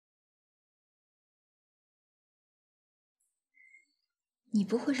你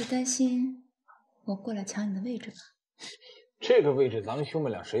不会是担心我过来抢你的位置吧？这个位置咱们兄妹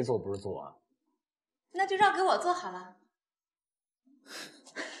俩谁坐不是坐啊？那就让给我坐好了。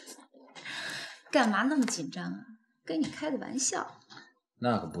干嘛那么紧张啊？跟你开个玩笑。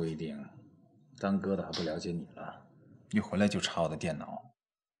那可不一定，当哥的还不了解你了。一回来就查我的电脑。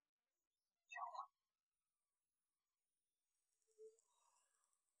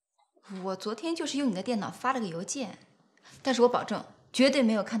我昨天就是用你的电脑发了个邮件，但是我保证绝对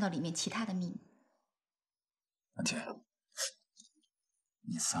没有看到里面其他的秘密。安姐，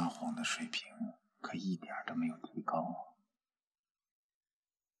你撒谎的水平可一点都没有提高。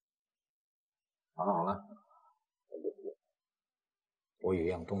好了好了，我有一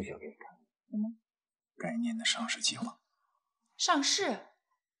样东西要给你看。什么？概念的上市计划。上市？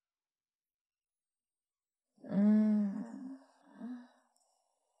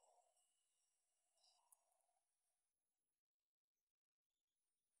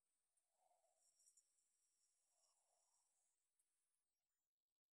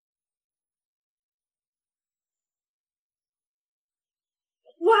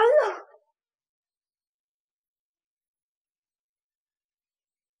完了！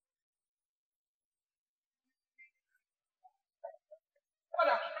快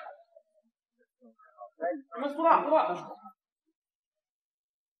点！你们说吧，说吧。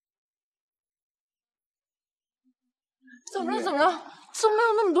怎么了？怎么了？怎么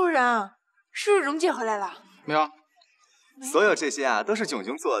有那么多人啊？是不是蓉姐回来了？没有。所有这些啊，都是囧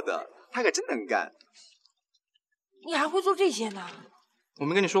囧做的，他可真能干。你还会做这些呢？我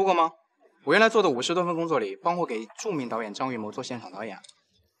没跟你说过吗？我原来做的50多份工作里，包括给著名导演张艺谋做现场导演。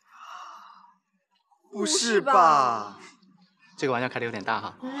不是吧？这个玩笑开的有点大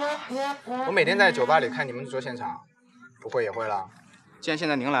哈。我每天在酒吧里看你们做现场，不会也会了。既然现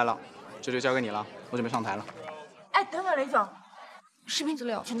在您来了，这就交给你了，我准备上台了。哎，等等，雷总，视频资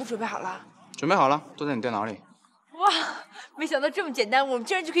料全都准备好了？准备好了，都在你电脑里。哇，没想到这么简单，我们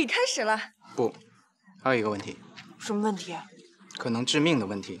居然就可以开始了。不，还有一个问题。什么问题？可能致命的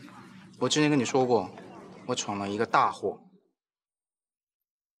问题。我之前跟你说过，我闯了一个大祸。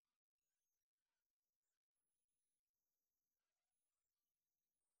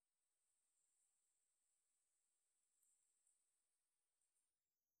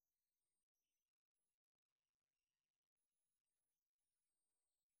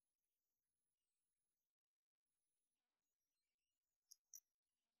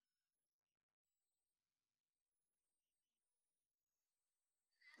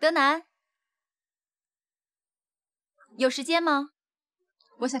德南，有时间吗？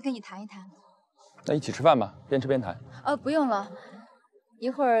我想跟你谈一谈。那一起吃饭吧，边吃边谈。不用了，一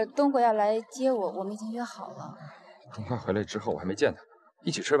会儿东国要来接我，我们已经约好了。钟花回来之后我还没见他，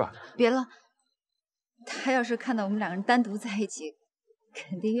一起吃吧。别了，他要是看到我们两个人单独在一起，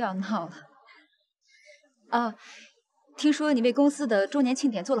肯定又要闹了。听说你为公司的周年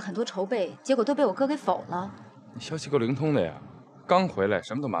庆典做了很多筹备，结果都被我哥给否了。你消息够灵通的呀，刚回来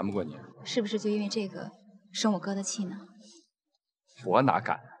什么都瞒不过你。是不是就因为这个生我哥的气呢？我哪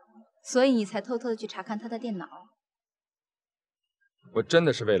敢？所以你才偷偷的去查看他的电脑。我真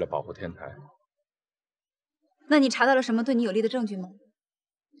的是为了保护天才。那你查到了什么对你有利的证据吗？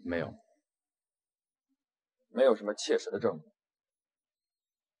没有，没有什么切实的证据。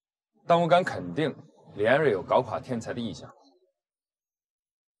但我敢肯定，李安瑞有搞垮天才的意向。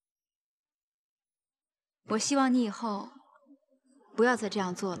我希望你以后不要再这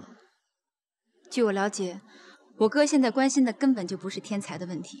样做了。据我了解，我哥现在关心的根本就不是天才的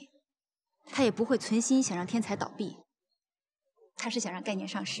问题，他也不会存心想让天才倒闭，他是想让概念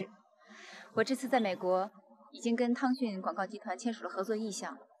上市。我这次在美国已经跟汤逊广告集团签署了合作意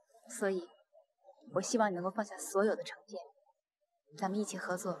向，所以我希望你能够放下所有的成见，咱们一起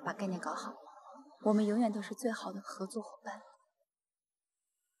合作把概念搞好，我们永远都是最好的合作伙伴。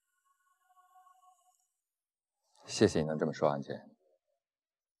谢谢你能这么说，安姐。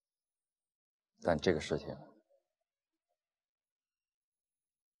但这个事情，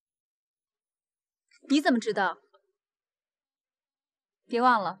你怎么知道？别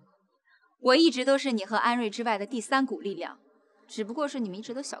忘了，我一直都是你和安瑞之外的第三股力量，只不过是你们一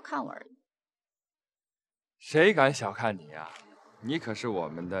直都小看我而已。谁敢小看你呀？你可是我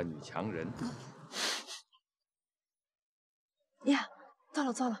们的女强人。呀，糟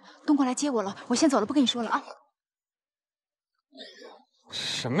了糟了，东过来接我了，我先走了，不跟你说了啊。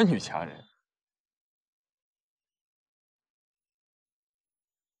什么女强人？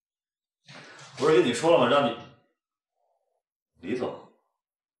不是跟你说了吗？让你李总。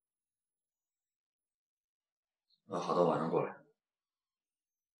好的，晚上过来。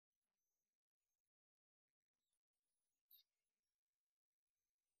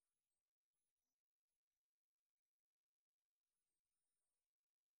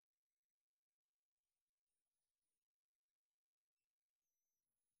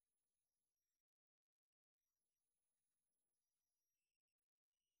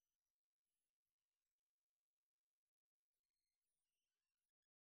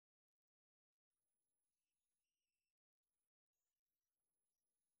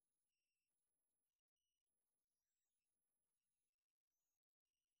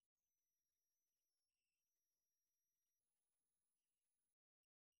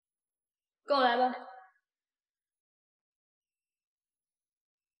跟我来吧。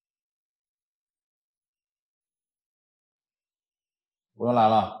不用来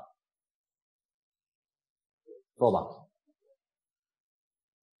了，坐吧。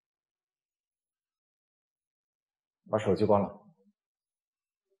把手机关了。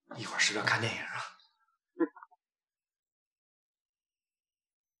一会儿是要看电影啊。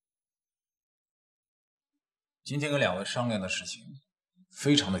今天跟两位商量的事情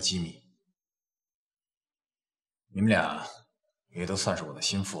非常的机密，你们俩也都算是我的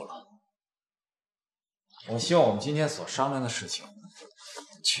心腹了。我希望我们今天所商量的事情，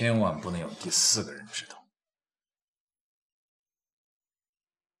千万不能有第4个人知道。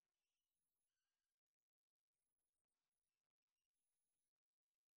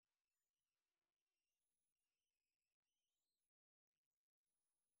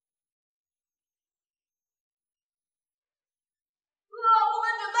部门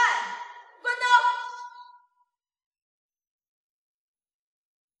准备，关灯。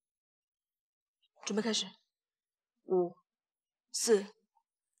准备开始。5、4、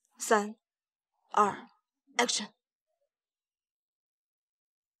3、2 ，Action！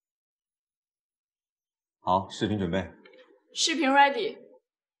 好，视频准备视频 ready。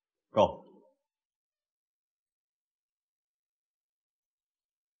Go。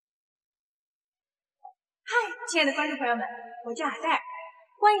嗨，亲爱的观众朋友们，我叫阿黛尔，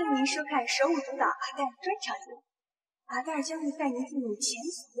欢迎您收看首5主导阿黛尔专场节目。阿黛尔将会带您进入前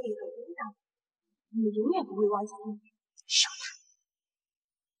所未有的舞蹈，你们永远不会忘记音乐，手它。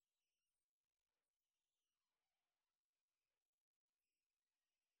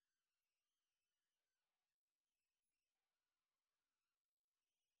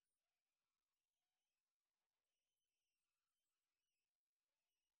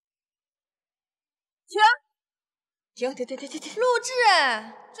停！录制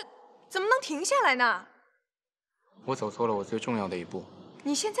哎，这怎么能停下来呢？我走错了我最重要的一步。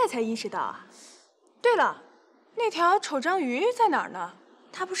你现在才意识到啊？对了，那条丑章鱼在哪儿呢？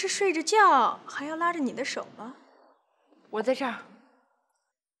它不是睡着觉还要拉着你的手吗？我在这儿。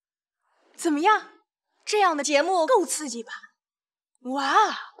怎么样？这样的节目够刺激吧？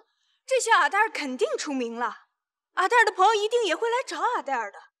哇，这下阿黛尔肯定出名了，阿黛尔的朋友一定也会来找阿黛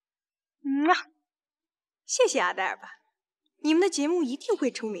尔的。谢谢阿黛尔吧，你们的节目一定会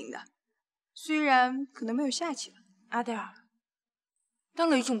出名的，虽然可能没有下期了。阿黛尔，当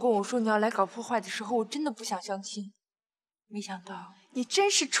雷总跟我说你要来搞破坏的时候，我真的不想相信，没想到你真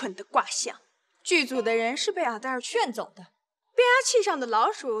是蠢的卦象。剧组的人是被阿黛尔劝走的，变压器上的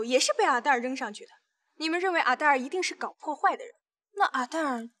老鼠也是被阿黛尔扔上去的。你们认为阿黛尔一定是搞破坏的人，那阿黛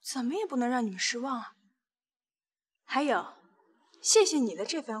尔怎么也不能让你们失望啊。还有，谢谢你的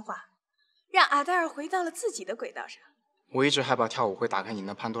这番话，让阿黛尔回到了自己的轨道上。我一直害怕跳舞会打开你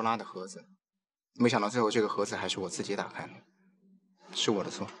那潘多拉的盒子，没想到最后这个盒子还是我自己打开了，是我的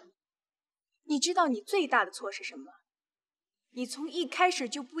错。你知道你最大的错是什么？你从一开始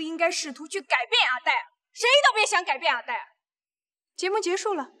就不应该试图去改变阿黛尔，谁都别想改变阿黛尔。节目结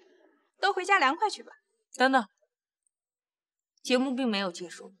束了，都回家凉快去吧。等等，节目并没有结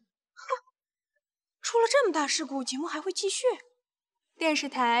束。出了这么大事故，节目还会继续？电视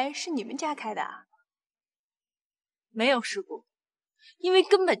台是你们家开的啊？没有事故，因为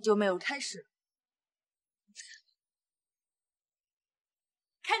根本就没有开始。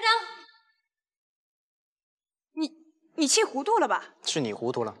开灯！你气糊涂了吧？是你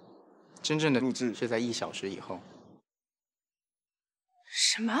糊涂了，真正的录制是在1小时以后。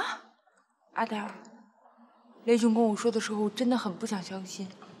什么？阿黛尔，雷总跟我说的时候，我真的很不想相信，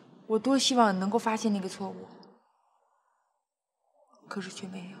我多希望能够发现那个错误，可是却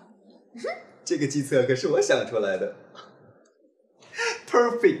没有。这个计策可是我想出来的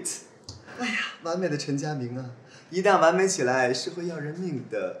 ，perfect！ 哎呀，完美的陈家明啊，一旦完美起来是会要人命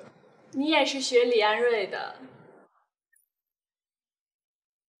的。你也是学李安瑞的，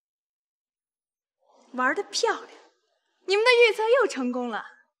玩得漂亮！你们的预测又成功了，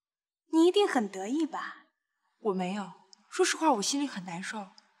你一定很得意吧？我没有，说实话，我心里很难受。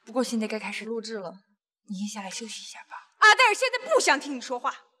不过现在该开始录制了，你先下来休息一下吧。阿黛尔现在不想听你说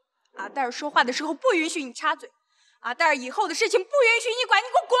话。阿黛尔说话的时候不允许你插嘴，阿黛尔以后的事情不允许你管，你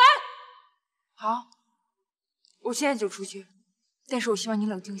给我滚！好，我现在就出去，但是我希望你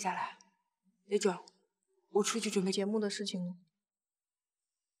冷静下来。雷总，我出去准备节目的事情了。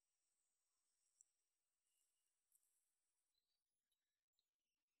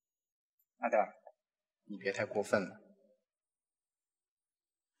阿黛尔，你别太过分了。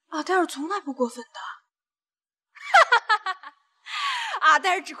阿黛尔从来不过分的。阿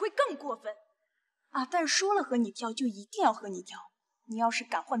黛尔只会更过分。阿黛尔说了和你跳，就一定要和你跳，你要是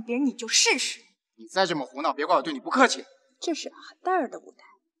敢换别人，你就试试。你再这么胡闹，别怪我对你不客气。这是阿黛尔的舞台，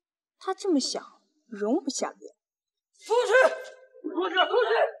她这么小，容不下别人。出去！出去！出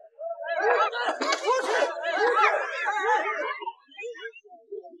去！出去！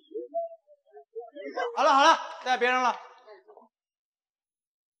好了好了，带别人了。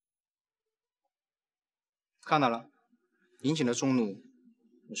看到了，引起了众怒，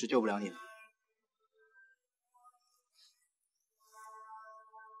我是救不了你的。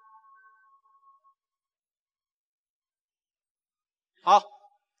好，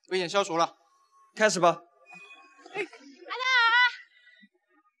危险消除了，开始吧。阿黛尔，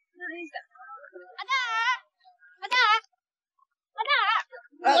不好意思，阿黛尔，阿黛尔，阿黛尔，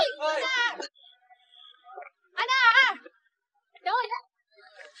阿黛尔，等我一下，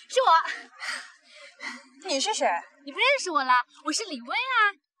是我。你是谁？你不认识我了？我是李薇啊。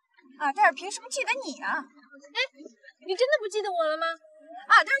阿黛尔凭什么记得你啊？哎，你真的不记得我了吗？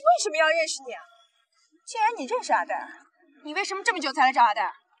阿黛尔为什么要认识你啊？既然你认识阿黛尔，你为什么这么久才来找阿黛尔？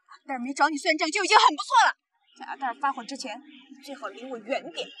阿黛尔没找你算账就已经很不错了。在阿黛尔发火之前，你最好离我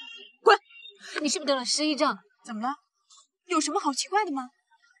远点。滚！你是不是得了失忆症？怎么了？有什么好奇怪的吗？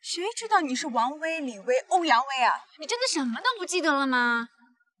谁知道你是王薇、李薇、欧阳薇啊？你真的什么都不记得了吗？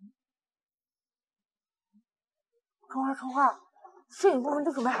春花，摄影部门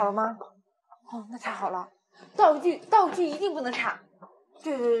都准备好了吗？哦，那太好了，道具一定不能差。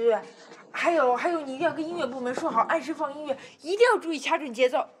对，还有，你一定要跟音乐部门说好，按时放音乐，一定要注意掐准节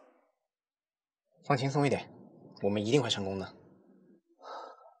奏。放轻松一点，我们一定会成功的。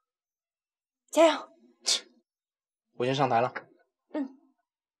加油！我先上台了。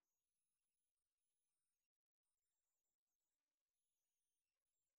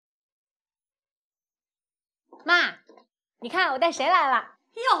妈，你看我带谁来了？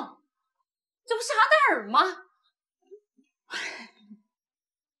哟，这不是阿黛尔吗？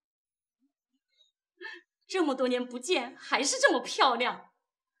这么多年不见，还是这么漂亮。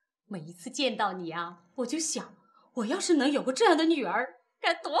每一次见到你啊，我就想，我要是能有个这样的女儿，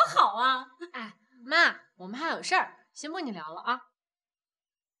该多好啊！哎，妈，我们还有事儿，先不跟你聊了啊。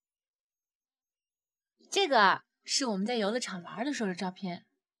这个是我们在游乐场玩的时候的照片，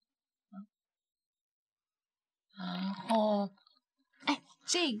然后，哎，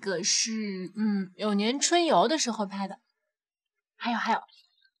这个是有年春游的时候拍的，还有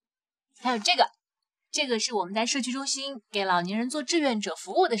这个是我们在社区中心给老年人做志愿者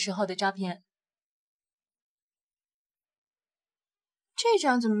服务的时候的照片。这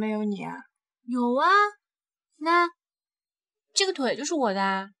张怎么没有你啊？有啊，那这个腿就是我的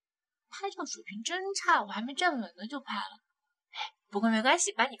啊。拍照水平真差，我还没站稳呢就拍了。不过没关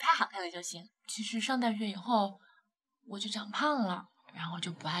系，把你拍好看了就行。其实上大学以后我就长胖了，然后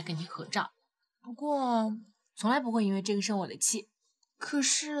就不爱跟你合照。不过从来不会因为这个生我的气。可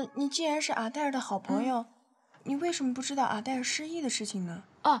是你既然是阿黛尔的好朋友，你为什么不知道阿黛尔失忆的事情呢？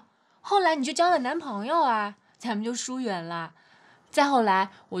哦，后来你就交了男朋友啊，咱们就疏远了。再后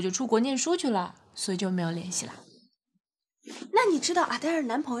来我就出国念书去了，所以就没有联系了。那你知道阿黛尔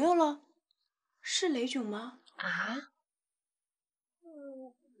男朋友了？是雷炯吗？啊？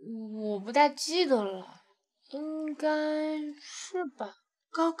我不太记得了，应该是吧。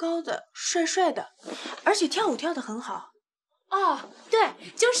高高的，帅帅的，而且跳舞跳得很好。哦，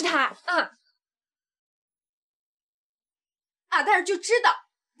对，就是他。阿黛尔就知道。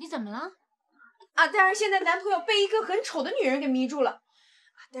你怎么了？阿黛尔现在男朋友被一个很丑的女人给迷住了，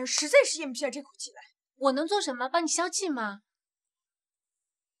阿黛尔实在是咽不下这口气来。我能做什么？帮你消气吗？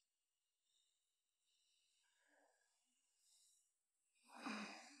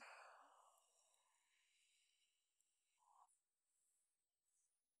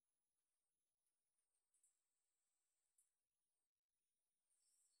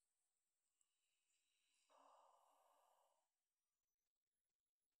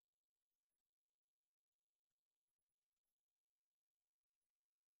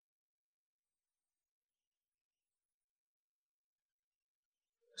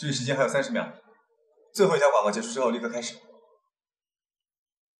这个时间还有30秒，最后一条广告结束之后立刻开始。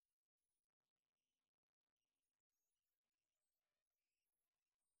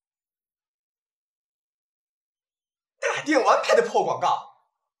打电玩拍的破广告，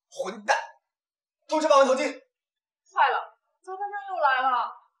混蛋！通知报完投机。坏了，招生证又来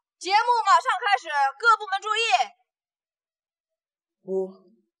了。节目马上开始，各部门注意。5、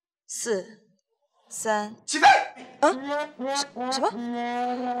4、3，起飞！什么？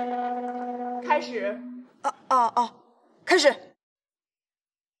开始。开始。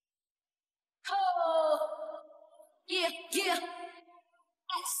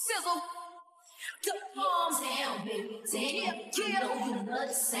Settle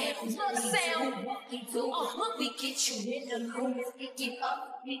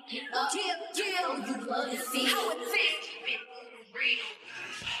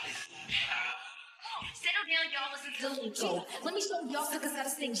down, y'all, listen to me go. Let me show y'all suckers how to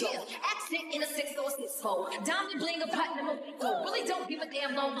sing yo. Accent in a 6 or 6 Diamond bling a platinum go. Really don't give a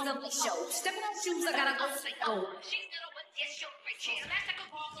damn long as I'm show. Stepping on shoes, I gotta go say oh. She's little but yes, you're rich. Last I could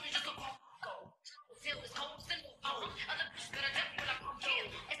walk, only just a walk go. Still is cold, still oh. Other bitches gonna jump when I come kill.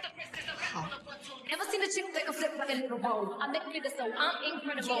 It's the princess of rap. Never seen a chick that can flip like a little bowl. I make niggas so I'm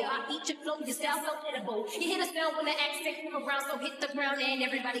incredible. I eat your flow, your style so edible. You hear the sound when the accent come around, so hit the ground and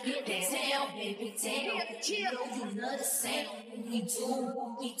everybody get down. Down, baby, down. Chill, you love the sound. We do.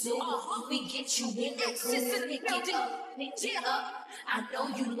 We get you in the groove. We get it up. I know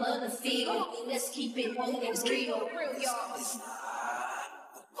you love the feel. Let's keep it real, y'all.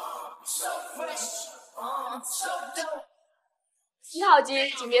 So fresh, so dope. 1号机，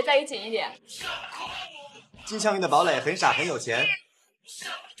请别再紧一点。金枪鱼的堡垒很傻很有钱。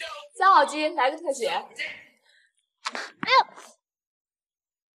3号机，来个特写。哎呦！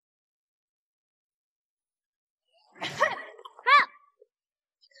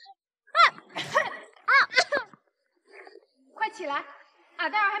快起来，阿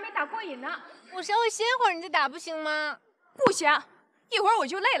黛尔还没打过瘾呢。我稍微歇会儿，你再打不行吗？不行，一会儿我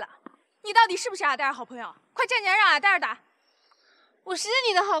就累了。你到底是不是阿黛尔好朋友？快站起来让阿黛尔打。我是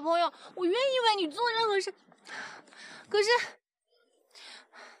你的好朋友，我愿意为你做任何事。可是，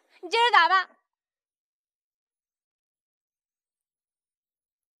你接着打吧。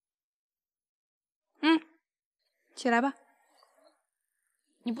起来吧。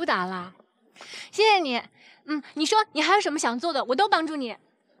你不打了，谢谢你。你说你还有什么想做的，我都帮助你。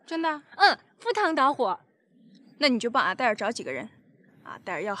真的？赴汤蹈火。那你就帮阿黛尔找几个人，阿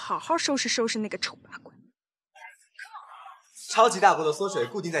黛尔要好好收拾收拾那个丑八怪。超级大国的缩水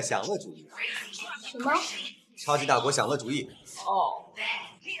固定在享乐主义。什么？超级大国享乐主义。哦。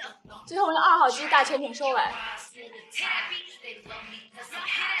最后用2号机大全品收尾。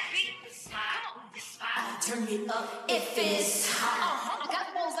Turn it up if it's hot. I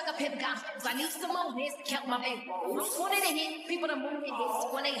got balls like a pimp got hoes. I need some more hits to count my bankroll. Wanted to hit people to move in hits.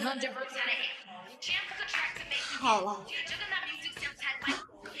 1-800 verse out of hand. 好了，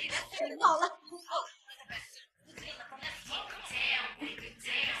好了。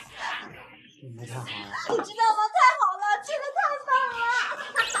你太好了。你知道吗？太好了，真的太棒了！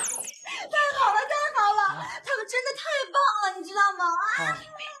太好了，太好了！他们真的太棒了，你知道吗？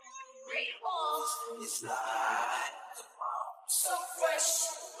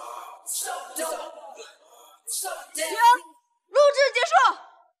停！录制结束。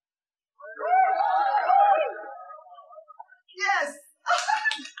Yes！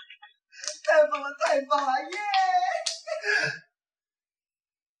 太棒了，太棒了，耶！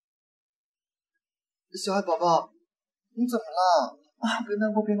小爱宝宝，你怎么了？别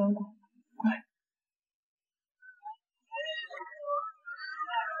难过，别难过，乖。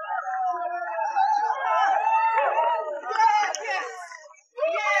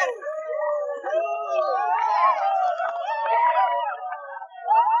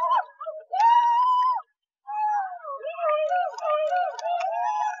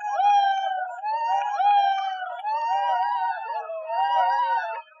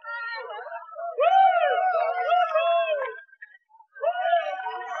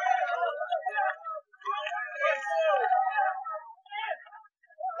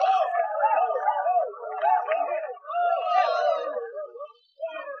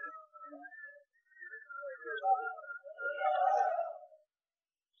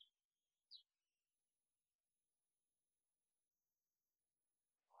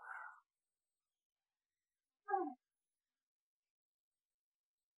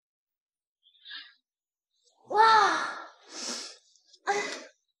哇！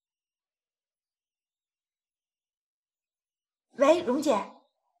喂，蓉姐。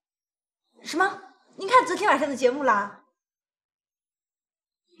什么？您看昨天晚上的节目啦？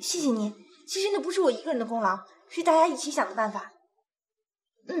谢谢您。其实那不是我一个人的功劳，是大家一起想的办法。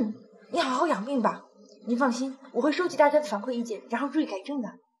你好好养病吧。您放心，我会收集大家的反馈意见，然后注意改正的。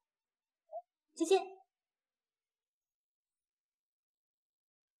再见。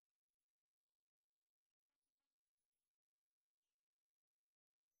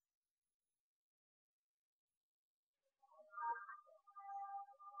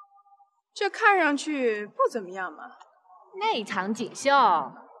这看上去不怎么样嘛。内藏锦绣。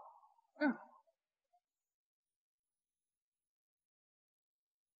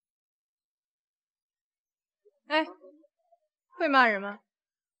哎，会骂人吗？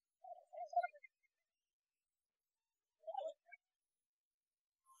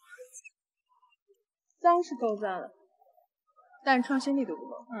脏是够脏了，但创新力度不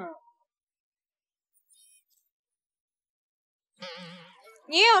够。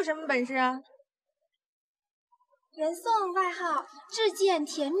你有什么本事啊？原送外号至贱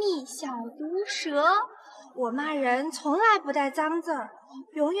甜蜜小毒蛇。我骂人从来不带脏字儿，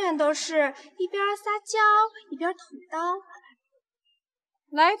永远都是一边撒娇一边捅刀。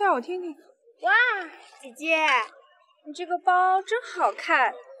来一段我听听。哇，姐姐，你这个包真好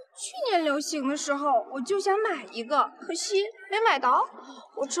看。去年流行的时候我就想买一个，可惜没买到，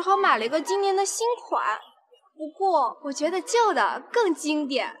我只好买了一个今年的新款。不过我觉得旧的更经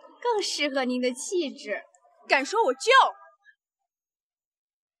典，更适合您的气质。敢说我旧？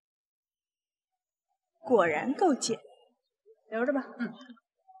果然够贱，留着吧。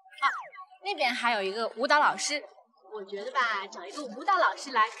那边还有一个舞蹈老师，我觉得吧，找一个舞蹈老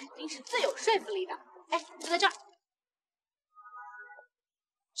师来肯定是最有说服力的。哎，就在这儿。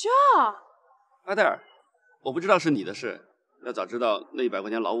这，阿黛尔，我不知道是你的事，要早知道那100块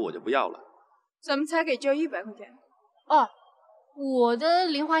钱劳务我就不要了。怎么才给就100块钱？哦，我的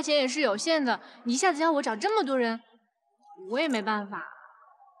零花钱也是有限的，你一下子要我找这么多人，我也没办法。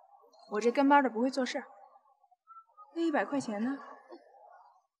我这跟班的不会做事。那100块钱呢？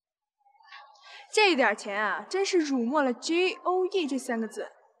这点钱啊，真是辱没了 GOE 这3个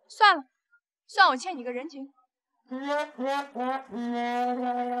字。算了，算我欠你个人情。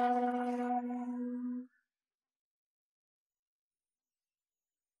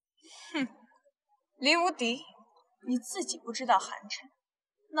哼，林无敌，你自己不知道寒碜，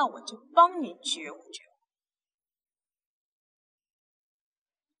那我就帮你觉悟觉悟。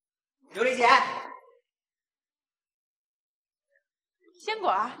琉璃姐，鲜果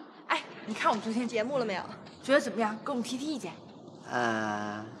儿，哎，你看我们昨天节目了没有？觉得怎么样？给我们提提意见。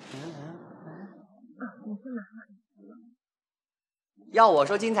你是哪？要我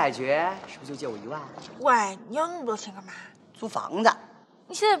说金彩决，是不是就借我1万？喂，你要那么多钱干嘛？租房子。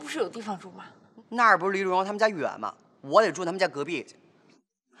你现在不是有地方住吗？那儿不是离蓉蓉他们家远吗？我得住他们家隔壁去。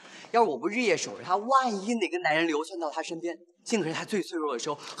要是我不日夜守着她，万一哪个男人流窜到她身边，幸亏是她最脆弱的时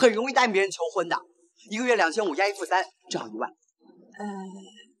候，很容易答应别人求婚的。1个月2500加1付3，正好1万。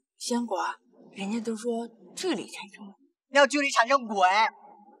鲜果，人家都说距离产生，要距离产生鬼。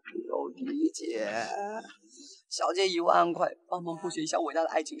有迪姐，小姐1万块，帮忙谱写一下伟大的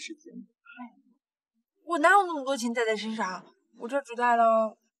爱情事件。我哪有那么多钱带在身上？我这只带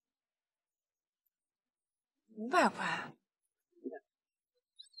了500块。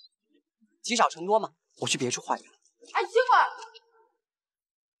积少成多嘛，我去别处化缘了。哎，鲜果。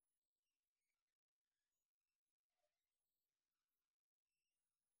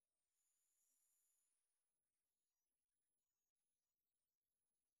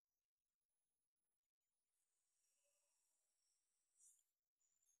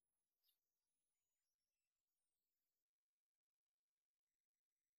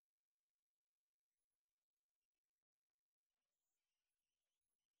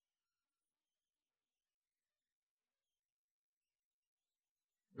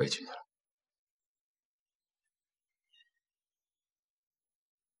委屈你了。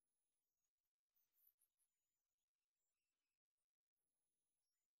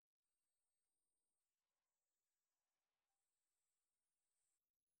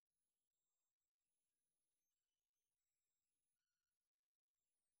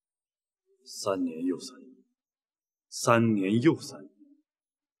3年又3年，3年又3年，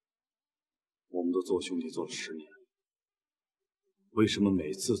我们都做兄弟做了10年，为什么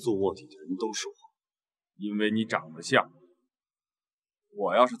每次做卧底的人都是我？因为你长得像。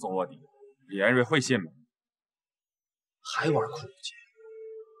我要是做卧底，李安瑞会信吗？还玩苦肉计？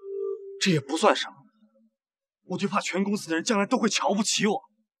这也不算什么，我就怕全公司的人将来都会瞧不起我。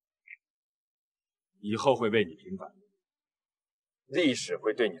以后会为你平反，历史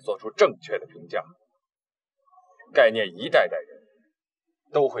会对你做出正确的评价，概念一代代人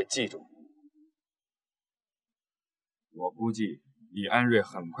都会记住你。我估计李安瑞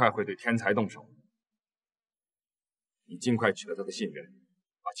很快会对天才动手，你尽快取得他的信任，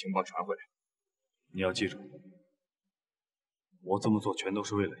把情报传回来。你要记住，我这么做全都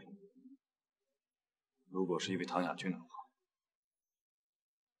是为了你。如果是因为唐亚军的话，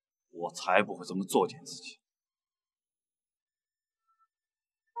我才不会这么作践自己。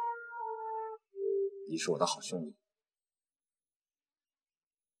你是我的好兄弟。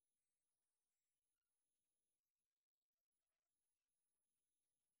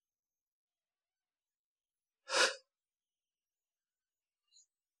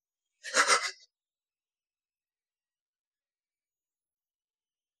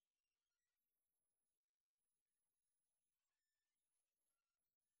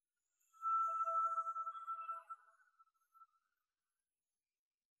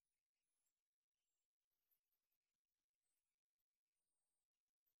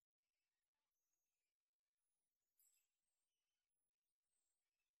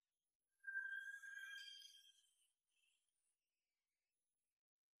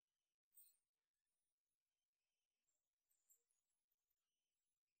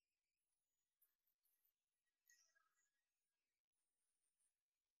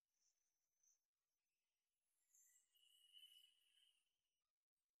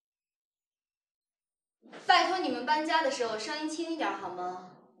拜托你们搬家的时候声音轻一点好吗？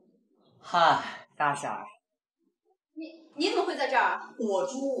嗨，大婶儿，你怎么会在这儿？我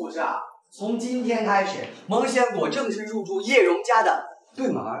住这儿，从今天开始，蒙先果正式入住叶荣家的对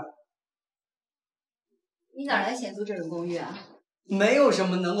门儿。你哪来钱租这种公寓啊？没有什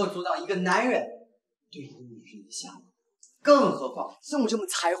么能够阻挡一个男人对一个女人的向往，更何况像我这么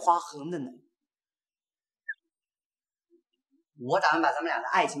才华横的男人。我打算把咱们俩的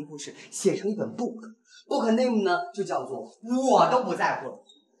爱情故事写成一本 book name 呢，就叫做我都不在乎了，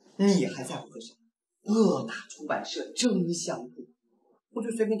你还在乎个啥？恶大出版社真相簿，我就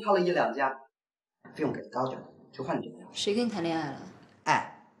随便挑了1、2家，费用给的高点，就换你这个样。谁跟你谈恋爱了？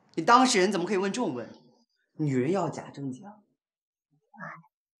哎，你当事人怎么可以问这种问题？女人要假正经。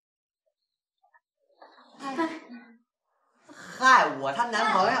嗨，我她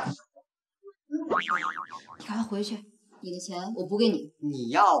男朋友。你赶快回去，你的钱我补给你。你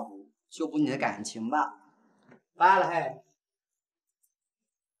要补就补你的感情吧。拜了嘿。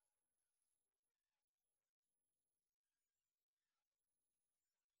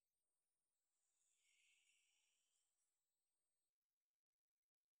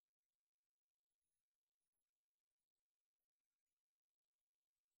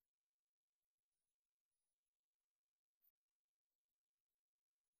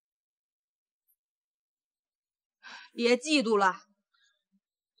别嫉妒了。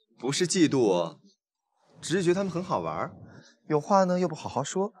不是嫉妒，只是觉得他们很好玩，有话呢又不好好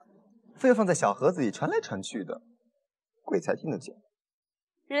说，非要放在小盒子里传来传去的，贵才听得见。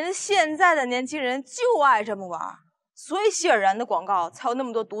人现在的年轻人就爱这么玩，所以希尔然的广告才有那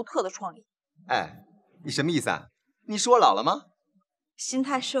么多独特的创意。哎，你什么意思啊？你说我老了吗？心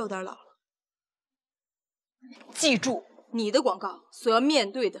态是有点老了。记住，你的广告所要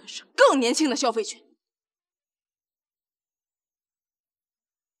面对的是更年轻的消费群。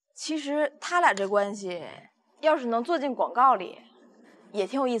其实他俩这关系，要是能做进广告里，也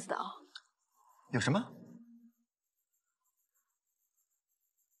挺有意思的啊。有什么？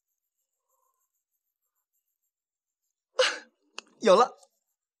有了。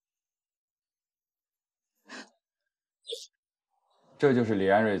这就是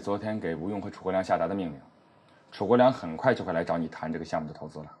李安瑞昨天给吴用和楚国良下达的命令。楚国良很快就会来找你谈这个项目的投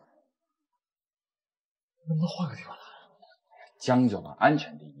资了。能不能换个地方谈？将就吧，安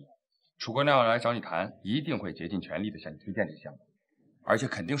全第一。楚国良要来找你谈，一定会竭尽全力的向你推荐这个项目，而且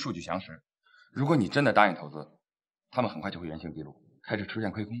肯定数据详实。如果你真的答应投资，他们很快就会原形毕露，开始出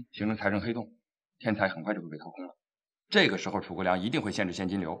现亏空，形成财政黑洞，天才很快就会被掏空了。这个时候，楚国良一定会限制现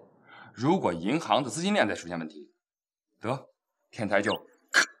金流。如果银行的资金链再出现问题，得天才就……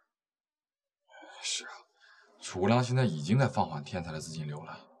是啊，楚国良现在已经在放缓天才的资金流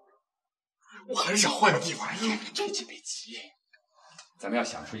了。我还是想换个地方。哎呦，这急别急，咱们要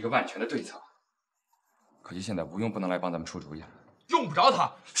想出一个万全的对策。可惜现在吴用不能来帮咱们出主意，用不着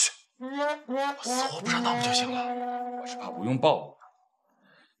他。是，我死活不上当不就行了？我是怕吴用暴露，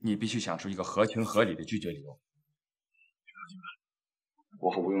你必须想出一个合情合理的拒绝理由。我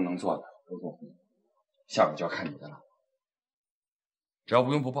和吴用能做的都做不了，下午就要看你的了。只要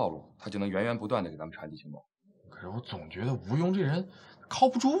吴用不暴露，他就能源源不断的给咱们传递情报。可是我总觉得吴用这人靠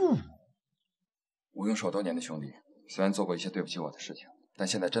不住。吴用是我多年的兄弟，虽然做过一些对不起我的事情，但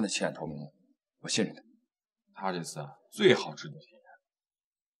现在真的弃暗投明了，我信任他。他这次最好知道体验。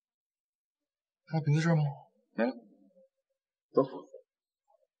还有别的事吗？没了。走。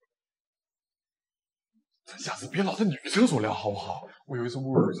咱下次别老在女厕所聊好不好？我有一次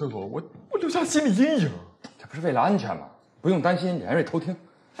误入女厕所，我留下心理阴影。这不是为了安全吗？不用担心李安瑞偷听。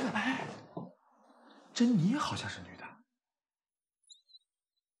哎，珍妮好像是女的。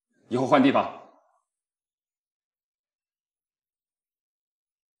以后换地方。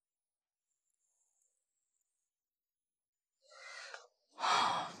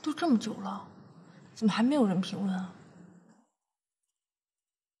都这么久了，怎么还没有人评论啊？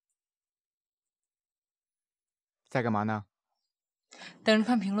在干嘛呢？等着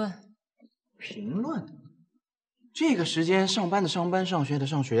看评论。评论？这个时间上班的上班，上学的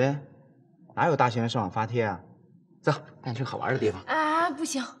上学，哪有大闲人上网发帖啊？走，带你去好玩的地方。啊，不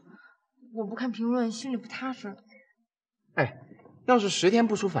行，我不看评论，心里不踏实。哎，要是10天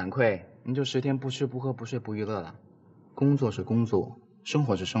不出反馈，你就10天不吃不喝不睡不娱乐了。工作是工作，生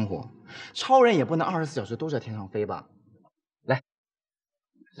活是生活，超人也不能24小时都在天上飞吧？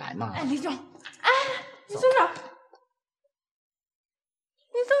来嘛！哎，李总，哎，李总长，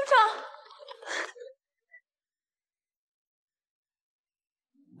李总长。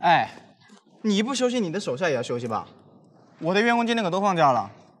哎，你不休息，你的手下也要休息吧？我的员工今天可都放假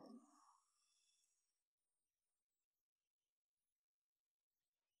了。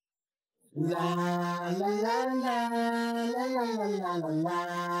啦啦啦啦啦啦啦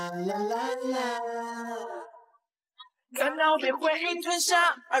啦啦啦。大脑被回忆吞下，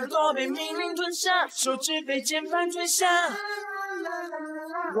耳朵被命令吞下，手指被键盘吞下。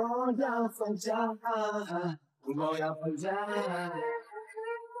我要放假，我要放假。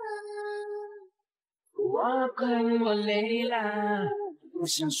我困，我累了，我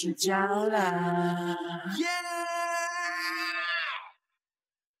想睡觉了。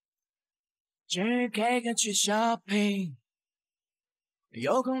去 K 歌去 shopping，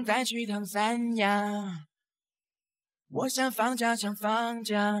 有空再去趟三亚。我想放假，想放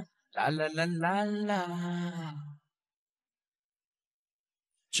假，啦啦啦啦啦。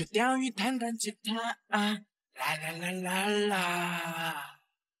去钓鱼，弹弹吉他，啦啦啦啦啦。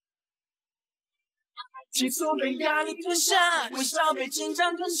急促被压力吞下，微笑被紧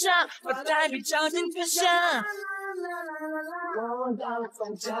张吞下，发呆被矫情吞下。我要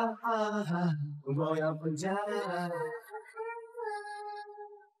放假，我要放假。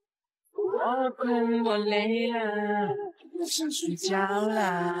我困，我累了，我想睡觉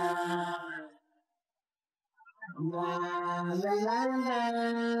啦。啦啦啦啦啦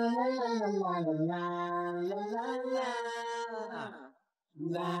啦啦啦。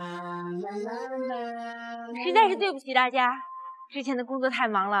实在是对不起大家，之前的工作太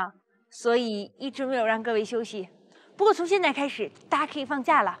忙了，所以一直没有让各位休息。不过从现在开始，大家可以放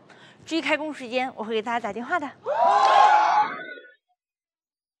假了。至于开工时间，我会给大家打电话的。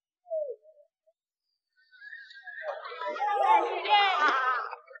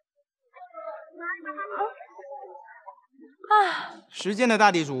时间的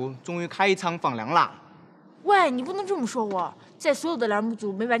大地主终于开仓放粮啦！喂，你不能这么说我，在所有的栏目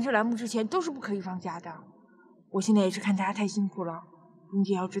组没完成栏目之前，都是不可以放假的。我现在也是看大家太辛苦了，你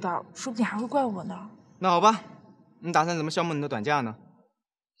也要知道，说不定还会怪我呢。那好吧，你打算怎么消磨你的短假呢？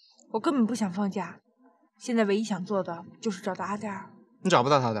我根本不想放假，现在唯一想做的就是找到阿黛尔。你找不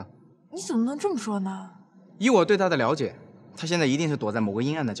到他的。你怎么能这么说呢？以我对他的了解，他现在一定是躲在某个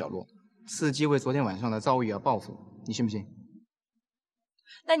阴暗的角落，伺机为昨天晚上的遭遇而报复。你信不信？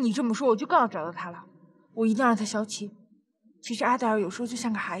那你这么说，我就更要找到他了。我一定让他消气。其实阿黛尔有时候就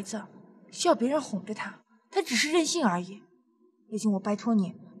像个孩子，需要别人哄着他，他只是任性而已。叶静，我拜托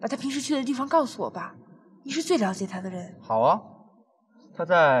你，把他平时去的地方告诉我吧，你是最了解他的人。好啊，他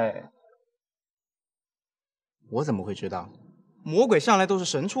在……我怎么会知道？魔鬼向来都是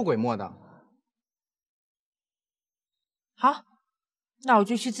神出鬼没的。好，那我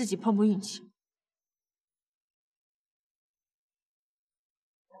就去自己碰碰运气。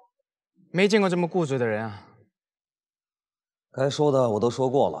没见过这么固执的人啊！该说的我都说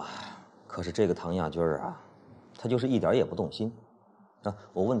过了，可是这个唐亚军啊，他就是一点也不动心。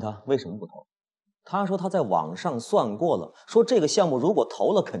我问他为什么不投，他说他在网上算过了，说这个项目如果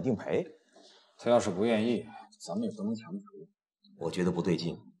投了肯定赔。他要是不愿意，咱们也不能强求。我觉得不对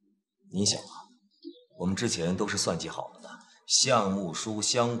劲。你想啊，我们之前都是算计好了的，项目书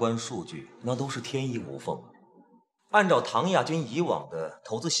相关数据那都是天衣无缝。按照唐亚军以往的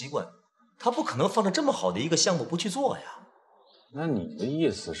投资习惯，他不可能放着这么好的一个项目不去做呀。那你的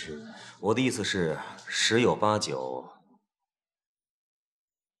意思是？我的意思是，十有八九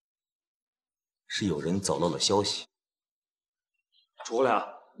是有人走漏了消息。诸葛亮，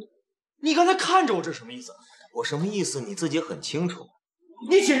你刚才看着我，这什么意思？我什么意思你自己很清楚。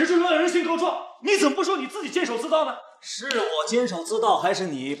你简直就是让人心告状！你怎么不说你自己监守自盗呢？是我监守自盗，还是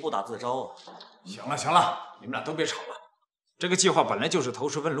你不打自招啊？行了行了，你们俩都别吵了。这个计划本来就是投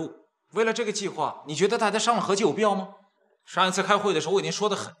石问路，为了这个计划，你觉得大家商量和气有必要吗？上一次开会的时候我已经说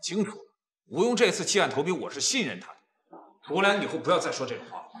得很清楚了，吴庸这次弃暗投明，我是信任他的。诸葛亮，以后不要再说这种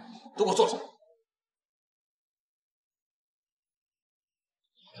话了，都给我坐下。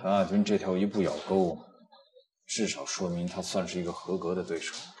唐亚军这条一步咬钩，至少说明他算是一个合格的对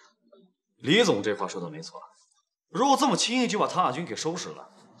手。李总这话说的没错，如果这么轻易就把唐亚军给收拾了，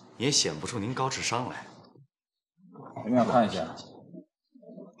也显不出您高智商来。你们俩看一下，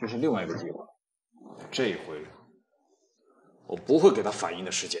这是另外一个计划，这一回我不会给他反应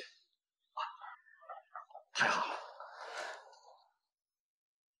的时间。太好了。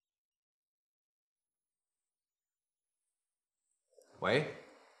喂，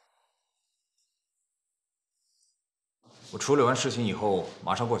我处理完事情以后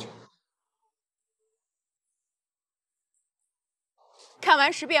马上过去。看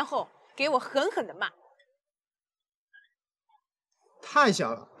完10遍后，给我狠狠的骂。太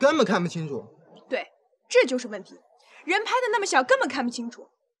小了，根本看不清楚。对，这就是问题。人拍的那么小，根本看不清楚。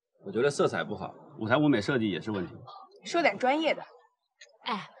我觉得色彩不好，舞台舞美设计也是问题。说点专业的。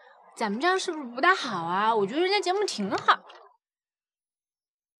哎，咱们这样是不是不大好啊？我觉得人家节目挺好。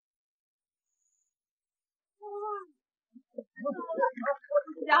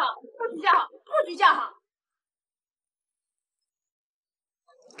不许叫好，不许叫好，不许叫好！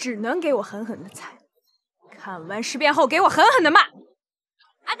只能给我狠狠的踩。看完尸变后，给我狠狠的骂。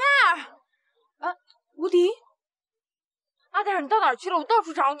阿黛儿，无敌，阿黛儿，你到哪儿去了？我到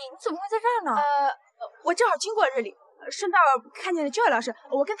处找你，你怎么会在这儿呢？我正好经过这里，顺道看见了这位老师，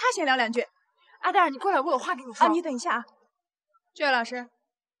我跟他先聊两句。阿黛儿，你过来，我有话跟你说。你等一下啊，这位老师。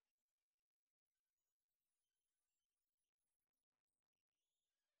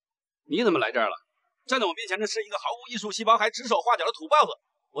你怎么来这儿了？站在我面前的是一个毫无艺术细胞还指手画脚的土包子，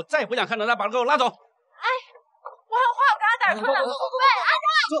我再也不想看到他，把他给我拉走。哎，我还有话要跟阿黛儿说呢。喂，阿黛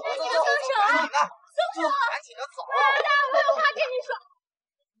儿，你松手啊！松手！赶紧的走！阿黛儿，我有话跟你说。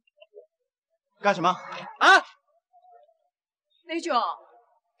干什么？啊！雷炯，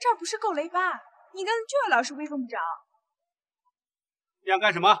这儿不是够雷吧？你跟这位老师威风不长。你想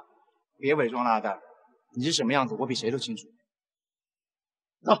干什么？别伪装了，阿黛儿，你是什么样子，我比谁都清楚。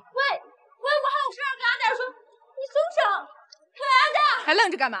走。喂，我还有事要跟阿黛儿说，你松手！喂，阿黛儿，还愣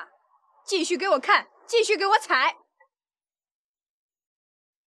着干嘛？继续给我看，继续给我踩！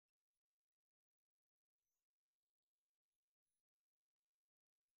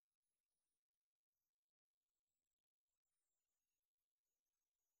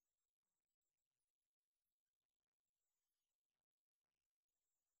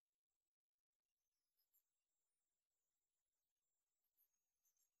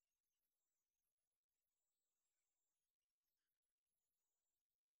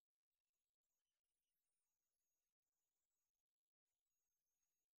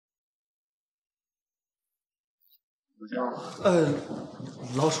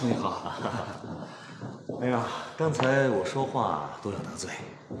老鼠你好。哎呀，刚才我说话都要得罪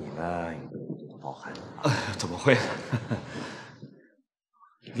你呢，你多多包涵。怎么会？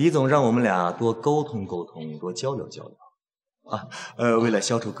李总让我们俩多沟通沟通，多交流交流啊。为了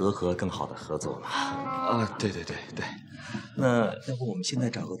消除隔阂，更好的合作嘛。对。那要不我们现在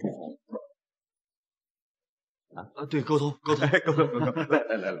找个地方？对，沟通。来。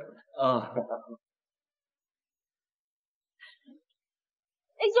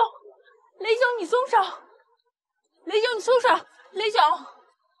雷炯，你松手！雷炯，你松手！雷炯，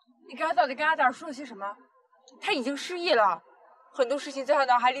你刚才到底跟阿黛儿说了些什么？他已经失忆了，很多事情在他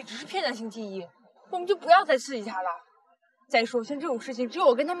脑海里只是片段性记忆，我们就不要再刺激他了。再说，像这种事情，只有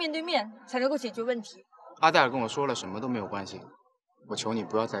我跟他面对面才能够解决问题。阿黛尔跟我说了什么都没有关系，我求你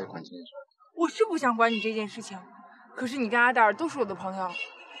不要再管这件事。我是不想管你这件事情，可是你跟阿黛尔都是我的朋友，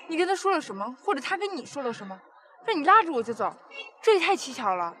你跟他说了什么，或者他跟你说了什么，让你拉着我就走，这也太蹊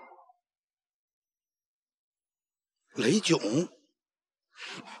跷了。雷炯，雷炯，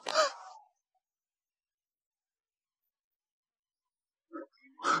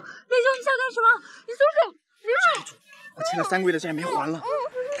你想干什么？你松手！雷炯，我欠了3个月的钱没还了，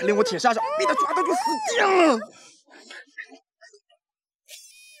他连我铁砂掌被他抓到就死定了。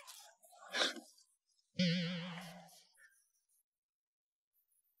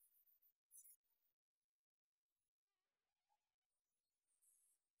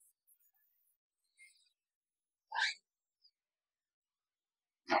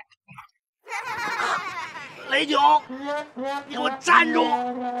雷炯，你给我站住！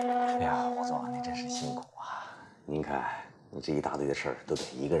哎呀，吴总，你真是辛苦啊！您看，你这一大堆的事儿都得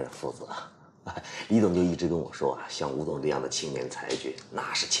一个人负责。李总就一直跟我说啊，像吴总这样的青年才俊，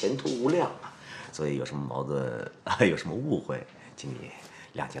那是前途无量啊。所以有什么矛盾，有什么误会，请你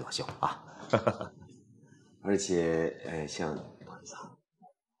谅解老兄啊。而且，像不好意思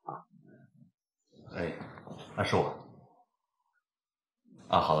啊，是我。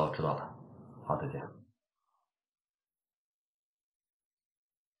好了，我知道了。好，再见。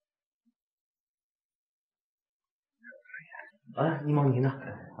你忙您的。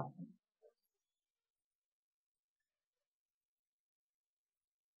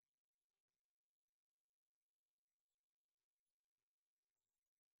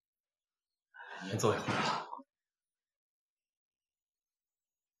您坐一会儿啊。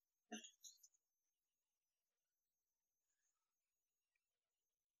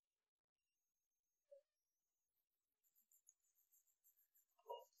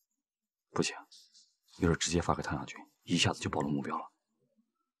不行，一会儿直接发给唐亚军，一下子就暴露目标了。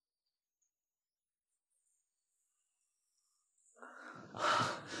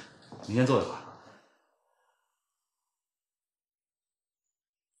你先坐一会儿。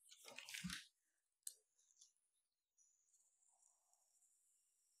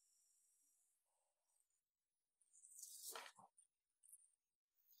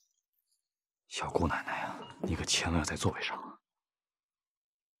小姑奶奶呀，你可千万要在座位上啊！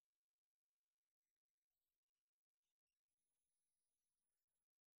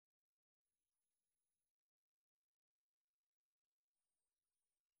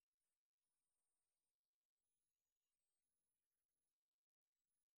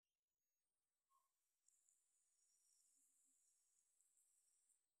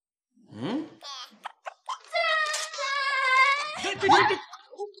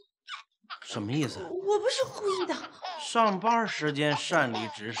什么意思？我不是故意的。上班时间擅离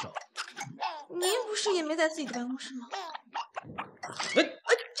职守。您不是也没在自己的办公室吗？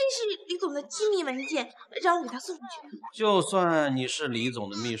这是李总的机密文件，让我给他送回去。就算你是李总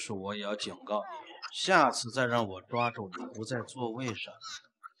的秘书，我也要警告你，下次再让我抓住你不在座位上，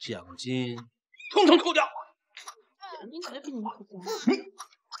奖金统统扣掉。奖金才被你扣掉。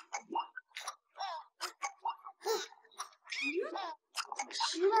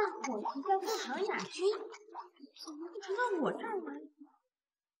10万火急叫做唐亚军，怎么会传到我这儿来？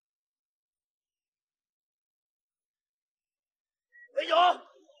雷总，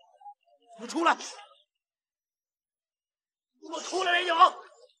你出来！你给我出来，雷总！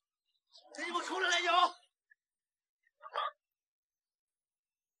你给我出来，雷总！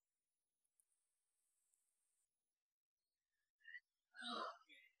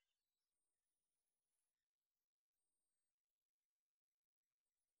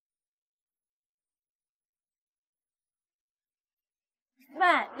喂，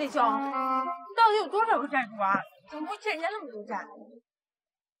雷兄，你到底有多少个债主啊？怎么会欠人家那么多债？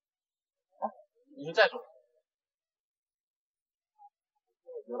你是债主，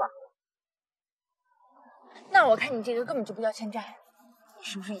行吧？那我看你这个根本就不叫欠债，你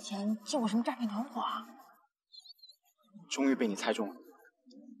是不是以前进过什么诈骗团伙啊？终于被你猜中了，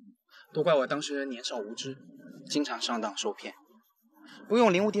都怪我当时年少无知，经常上当受骗。不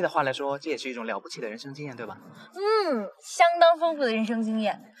用林无敌的话来说，这也是一种了不起的人生经验，对吧？相当丰富的人生经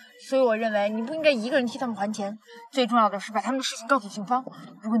验。所以我认为你不应该一个人替他们还钱，最重要的是把他们的事情告诉警方。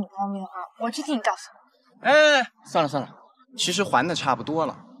如果你不方便的话，我去替你告诉。哎，算了算了，其实还的差不多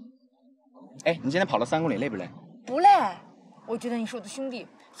了。哎，你今天跑了3公里，累不累？不累，我觉得你是我的兄弟，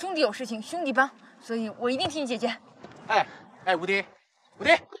兄弟有事情兄弟帮，所以我一定替你解决。哎，无敌，无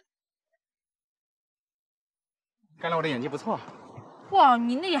敌！看来我的演技不错。哇，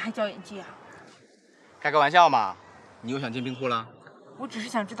你那也还叫演技啊？开个玩笑嘛，你又想进冰库了？我只是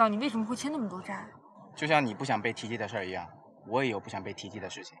想知道你为什么会欠那么多债。就像你不想被提及的事儿一样，我也有不想被提及的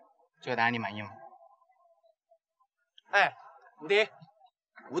事情。这个答案你满意吗？哎，无敌，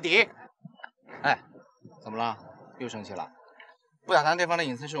无敌！哎，怎么了？又生气了？不打探对方的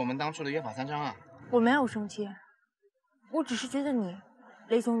隐私是我们当初的约法3章啊。我没有生气，我只是觉得你，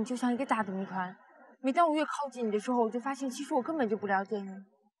雷总，你就像一个大的谜团。每当我越靠近你的时候，我就发现其实我根本就不了解你。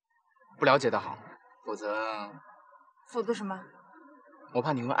不了解的好，否则否则什么？我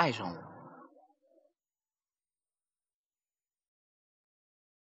怕你会爱上我。